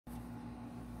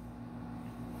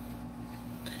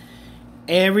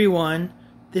Hey everyone,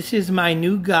 this is my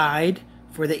new guide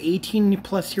for the 18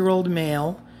 plus year old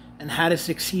male and how to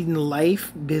succeed in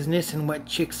life, business, and what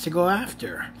chicks to go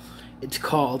after. It's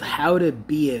called How to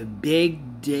Be a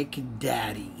Big Dick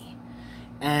Daddy.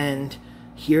 And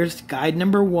here's guide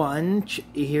number one.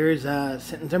 Here's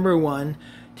sentence number one.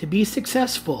 To be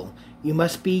successful, you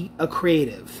must be a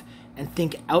creative and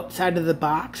think outside of the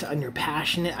box on your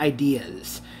passionate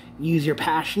ideas. Use your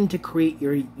passion to create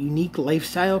your unique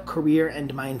lifestyle, career,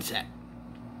 and mindset.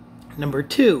 Number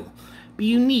two, be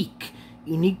unique.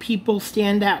 Unique people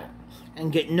stand out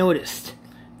and get noticed.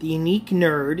 The unique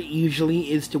nerd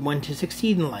usually is the one to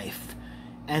succeed in life.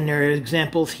 And there are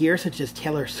examples here such as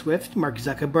Taylor Swift, Mark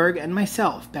Zuckerberg, and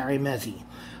myself, Barry Mezzi,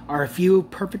 are a few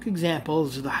perfect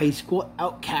examples of the high school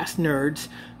outcast nerds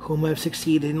whom have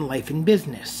succeeded in life and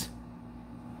business.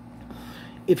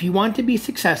 If you want to be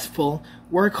successful,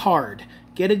 work hard.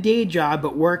 Get a day job,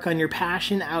 but work on your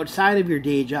passion outside of your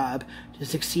day job to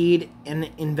succeed and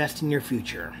invest in your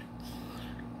future.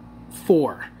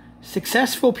 4.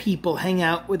 Successful people hang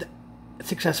out with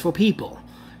successful people.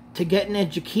 To get an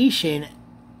education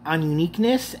on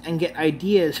uniqueness and get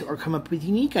ideas or come up with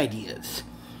unique ideas.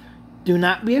 Do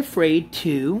not be afraid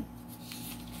to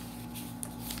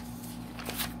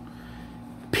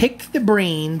pick the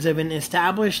brains of an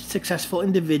established, successful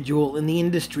individual in the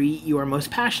industry you are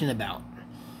most passionate about.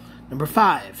 Number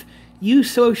 5, use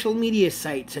social media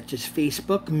sites such as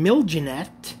Facebook,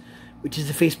 Milgenet, which is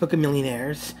the Facebook of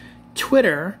millionaires,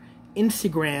 Twitter,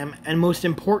 Instagram, and most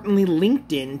importantly,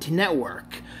 LinkedIn to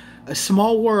network. A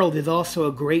small world is also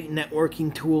a great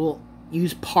networking tool.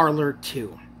 Use Parler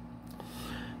too.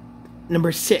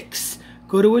 Number 6,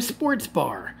 go to a sports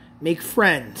bar. Make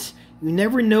friends. You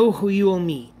never know who you will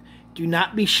meet. Do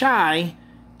not be shy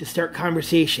to start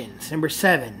conversations. Number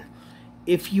 7,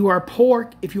 if you are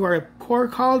a poor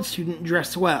college student,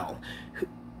 dress well.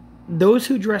 Those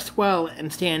who dress well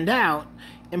and stand out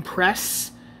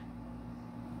impress.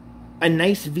 A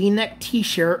nice V-neck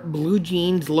t-shirt, blue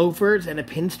jeans, loafers, and a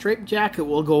pinstripe jacket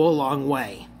will go a long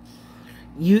way.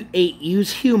 8,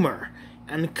 use humor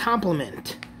and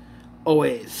compliment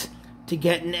always to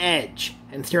get an edge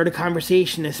and start a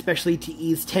conversation, especially to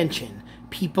ease tension.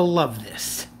 People love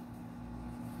this.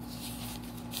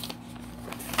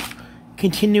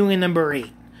 Continuing number 8.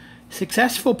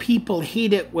 Successful people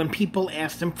hate it when people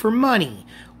ask them for money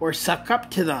or suck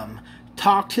up to them.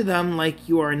 Talk to them like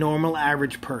you are a normal,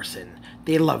 average person.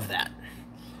 They love that.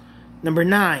 Number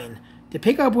 9. To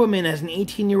pick up women as an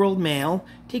 18-year-old male,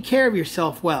 take care of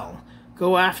yourself well.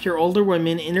 Go after older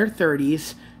women in their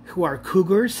 30s who are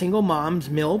cougars, single moms,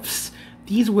 MILFs.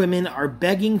 These women are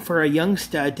begging for a young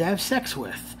stud to have sex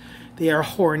with. They are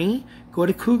horny. Go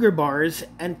to cougar bars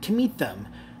and to meet them.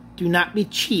 Do not be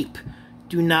cheap.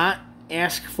 Do not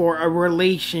ask for a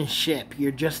relationship.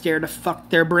 You're just there to fuck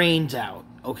their brains out,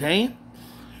 okay?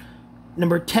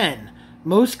 Number 10.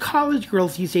 Most college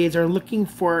girls these days are looking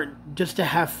for just to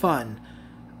have fun.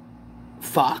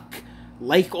 Fuck.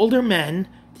 Like older men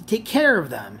to take care of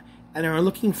them and are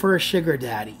looking for a sugar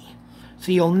daddy.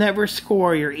 So you'll never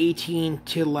score your 18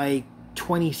 to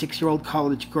 26-year-old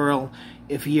college girl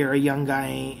if you're a young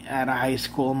guy at a high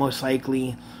school, most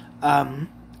likely.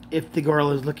 If the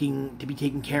girl is looking to be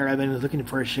taken care of and is looking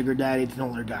for a sugar daddy, it's an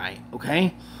older guy,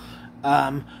 okay?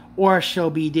 Or she'll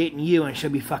be dating you and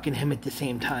she'll be fucking him at the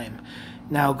same time.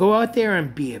 Now go out there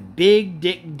and be a big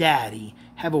dick daddy.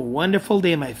 Have a wonderful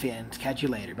day, my fans. Catch you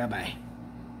later. Bye-bye.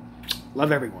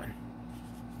 Love everyone.